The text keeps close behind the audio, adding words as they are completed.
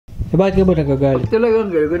Eh, bakit ka ba nagagalit? Talagang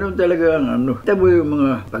ganun talaga ang ano. Tabo yung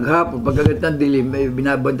mga paghapon, pagkagat ng dilim, ay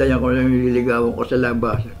binabantayan ko lang yung nililigawan ko sa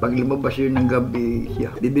labas. Pag lumabas yun ng gabi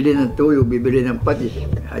siya, bibili ng tuyo, bibili ng patis.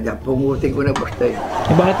 Kaya pungutin ko na basta yun.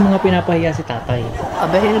 Eh, bakit mo nga pinapahiya si tatay?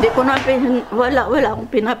 Aba, hindi ko na wala akong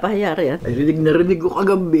pinapahiya riyan. Ay, narinig ko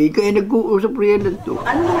kagabi, kaya nag-uusap riyan na to.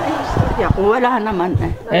 Ano na istorya ko? Wala naman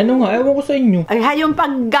eh. Eh, ano nga, ewan ko sa inyo. Ay, hayong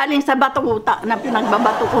pag galing sa batuta na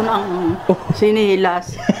pinagbabato ko ng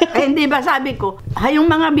sinilas. Ay, hindi ba sabi ko, hayong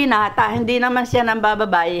mga binata, hindi naman siya ng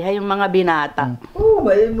bababae, hayong mga binata. Oo,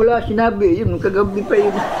 ba yun mula sinabi, yun, kagabi pa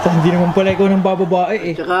yun. Hindi naman pala ikaw ng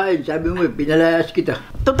bababae eh. Tsaka, sabi mo, pinalayas kita.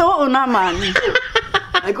 Totoo naman.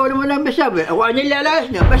 Ay, ikaw naman ang masabi. Ako ang nilalayas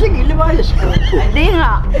niya. Basta lumayas ko. Hindi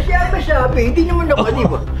nga. Eh, siya masabi. Hindi naman ako, di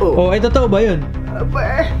ba? Oh, eh, totoo ba yun?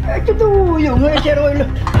 Totoo yun. Sir Oilo.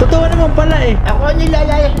 Totoo naman pala eh. Ako ang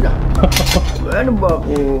nilalayas na. Ano ba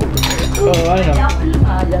ako? Oo, ano?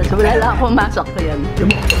 So, wala lang akong masok ko yan.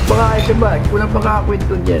 Baka isa ba? Unang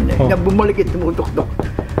pakakwento dyan eh. Na bumulikit, tumutok-tok.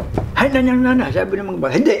 Ay, nana. Sabi ng mga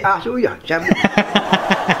bata. Hindi, aso yan. Sabi.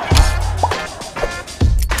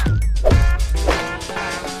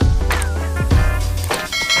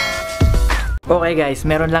 Okay guys,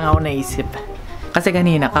 meron lang ako naisip. Kasi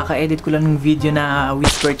kanina, kaka-edit ko lang ng video na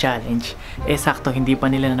Whisper Challenge. Eh sakto, hindi pa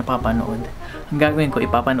nila napapanood. Ang gagawin ko,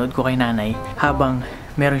 ipapanood ko kay nanay habang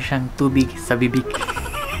meron siyang tubig sa bibig.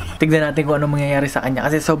 Tignan natin kung ano mangyayari sa kanya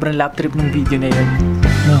kasi sobrang lap trip ng video na yun.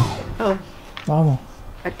 No. Oh. Baka mo.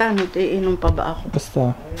 At ano, iinom pa ba ako?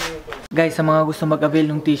 Basta. Guys, sa mga gusto mag-avail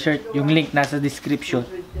ng t-shirt, yung link nasa description.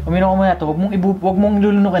 Uminom ko muna ito. Huwag mong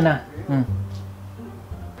lulunukin na.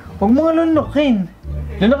 Huwag mo nga lunukin.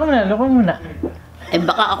 Lunukin mo na. Eh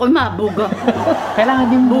baka ako mabuga.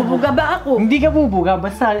 Kailangan din Bubuga ba ako? Hindi ka bubuga,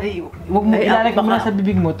 basta huwag mo ilalagay mo na sa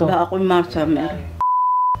bibig mo to. Baka ako masama.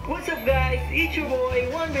 What's up guys, it's your boy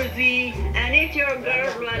WANDERZ and it's your girl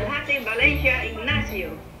Hating Valencia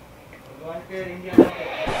Ignacio.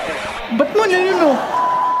 Ba't mo nilunok?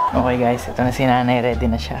 Okay guys, ito na si nanay, ready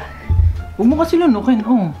na siya. Huwag mo kasi lunukin,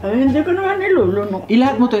 Ay, hindi ko naman nilulunok.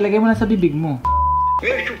 Ilahat mo to, ilagay mo na sa bibig mo.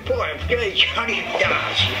 Here's your point. Kaya Johnny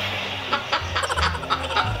Dash.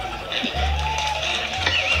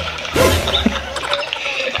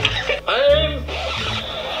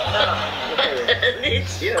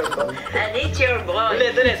 And it's your boy.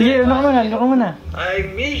 Sige, lunok mo na. I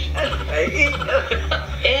miss, I eat,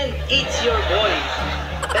 And it's your boy.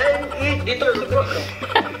 and eat dito.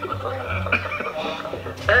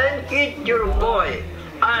 And eat your boy.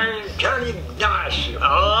 I'm Johnny Dash.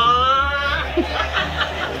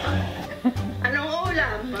 Anong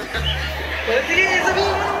ulam? Sige,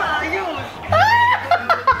 sabihin mo na maayos.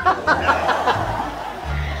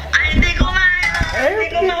 Ay, hindi ko maayos. Hindi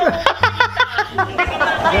ko maayos.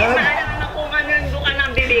 Kailangan kung ano yung buka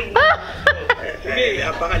ng bibig mo. Sige,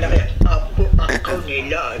 napakalaki. Apo ako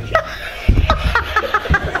nila.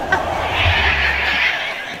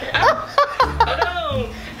 Ano?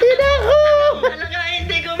 Talaga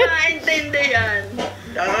hindi ko maintindihan.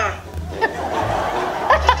 Tara.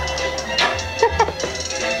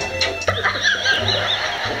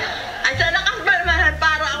 Ay, sa lakas ba naman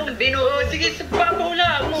para akong binuo? Sige,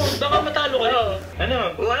 papahula mo. Baka matalo kayo. Ano?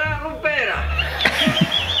 Wala akong pera.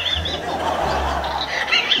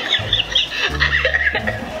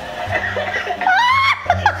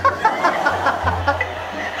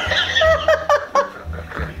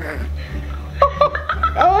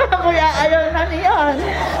 Kuya, ayaw na niyan.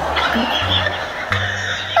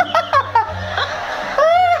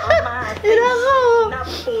 Inako.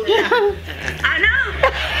 Napula. Ano?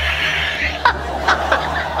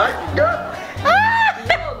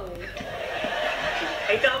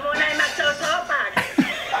 Ikaw muna ay magsosopas.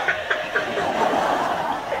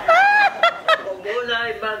 Ako muna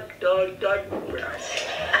ay mag-toothbrush.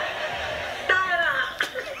 Tara!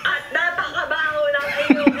 At napakabaho ng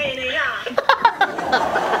iyong hiniya.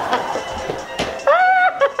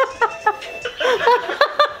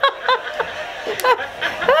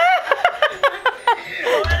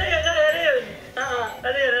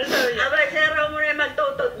 Ano yun? Abay, sero mo na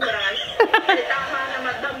magtututbrush. Ay, tama na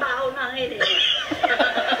magbabaho ng hiniya.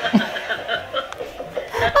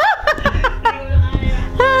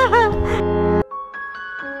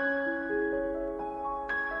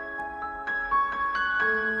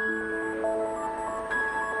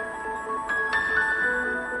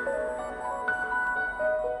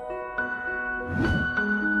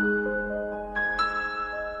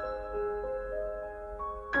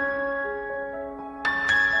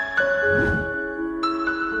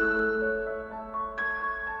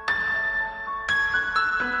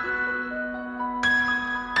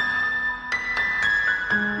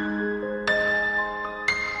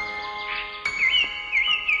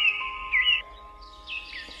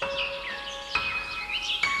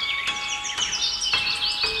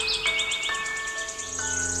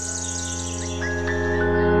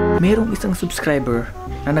 Merong isang subscriber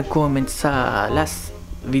na nag-comment sa last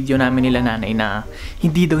video namin nila nanay na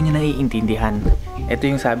hindi daw niya naiintindihan. Ito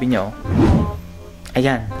yung sabi niya, oh.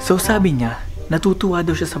 Ayan. So sabi niya, natutuwa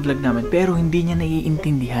daw siya sa vlog namin pero hindi niya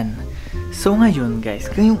naiintindihan. So ngayon guys,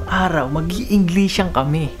 ngayong araw mag-i-Englishan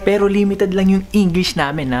kami. Pero limited lang yung English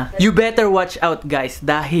namin ha. You better watch out guys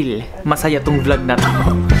dahil masaya tong vlog na to.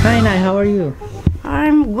 Hi Nay, how are you?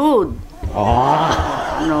 I'm good. Oh.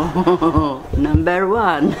 No, number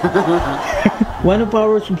 1. One of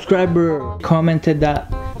our subscriber commented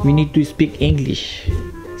that we need to speak English.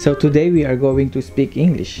 So today we are going to speak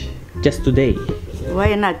English. Just today.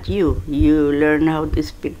 Why not you? You learn how to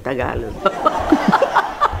speak Tagalog.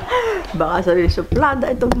 Baka sabi,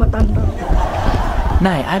 suplada itong matanda.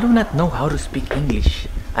 Nay, I do not know how to speak English.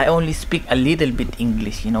 I only speak a little bit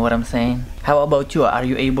English, you know what I'm saying? How about you? Are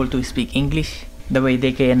you able to speak English? The way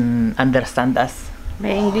they can understand us?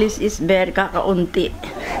 My English is very kakaunti.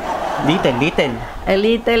 Little. A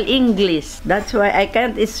little English. That's why I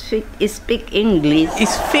can't speak English.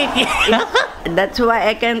 Speak. That's why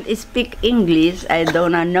I can't speak English. I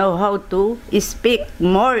don't know how to speak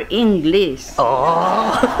more English.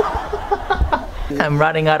 Oh. I'm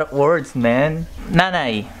running out of words, man.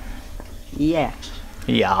 Nanay. Yeah.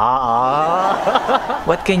 Yeah.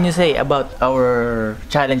 What can you say about our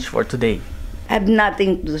challenge for today? I have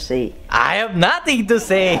nothing to say. I have nothing to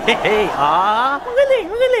say.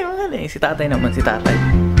 Magaling. Si tatay naman, si tatay.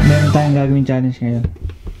 Meron tayong gagawin challenge ngayon.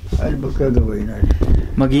 Ano ba gagawin natin?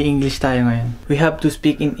 Mag-i-English tayo ngayon. We have to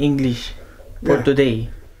speak in English for today.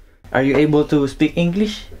 Are you able to speak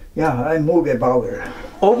English? Yeah, I'm overpower.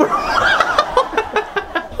 Overpower!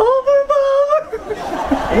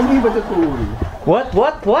 Hindi ba totoo? What?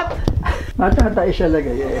 Matatay siya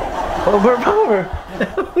lagay eh. Overpower!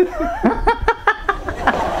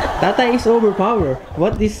 Tatay is overpower.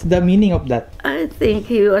 What is the meaning of that? I think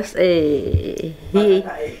he is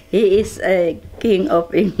a king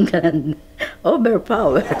of England.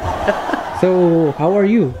 Overpowered. So, how are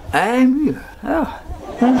you? I'm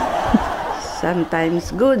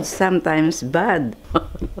Sometimes good, sometimes bad.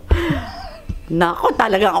 Nako,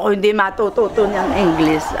 talagang ako hindi matututo niyang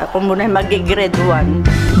English. Ako muna mag-grade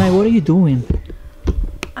 1. Nay, what are you doing?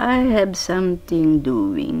 I have something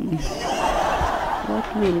doing. What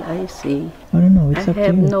will I say? I don't know, it's I up to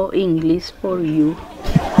have you. no English for you.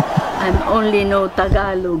 I'm only no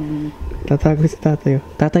Tagalog. Tatago si tatay.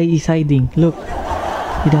 Tatay is hiding. Look,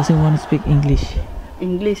 he doesn't want to speak English.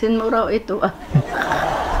 Englishin mo raw ito ah.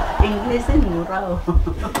 Englishin mo raw.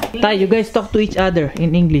 Tay, you guys talk to each other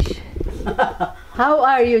in English. How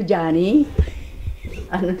are you, Johnny?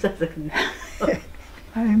 Ano sasabihin?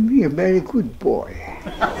 I'm a very good boy.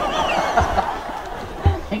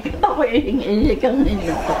 Kita ko iing-iing kang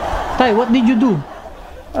ninyo. Tay, what did you do?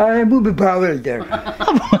 I'm overpowered there.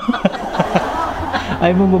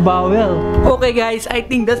 Ay, mababawel. Okay guys, I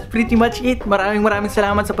think that's pretty much it. Maraming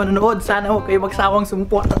salamat sa panonood. Sana huwag kayo magsawang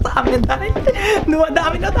sumuporta sa amin dahil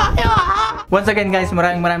dumadami na tayo. Once again guys,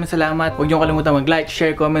 maraming salamat. Huwag niyo kalimutan mag-like,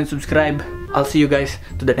 share, comment, subscribe. I'll see you guys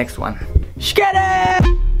to the next one. Shkere!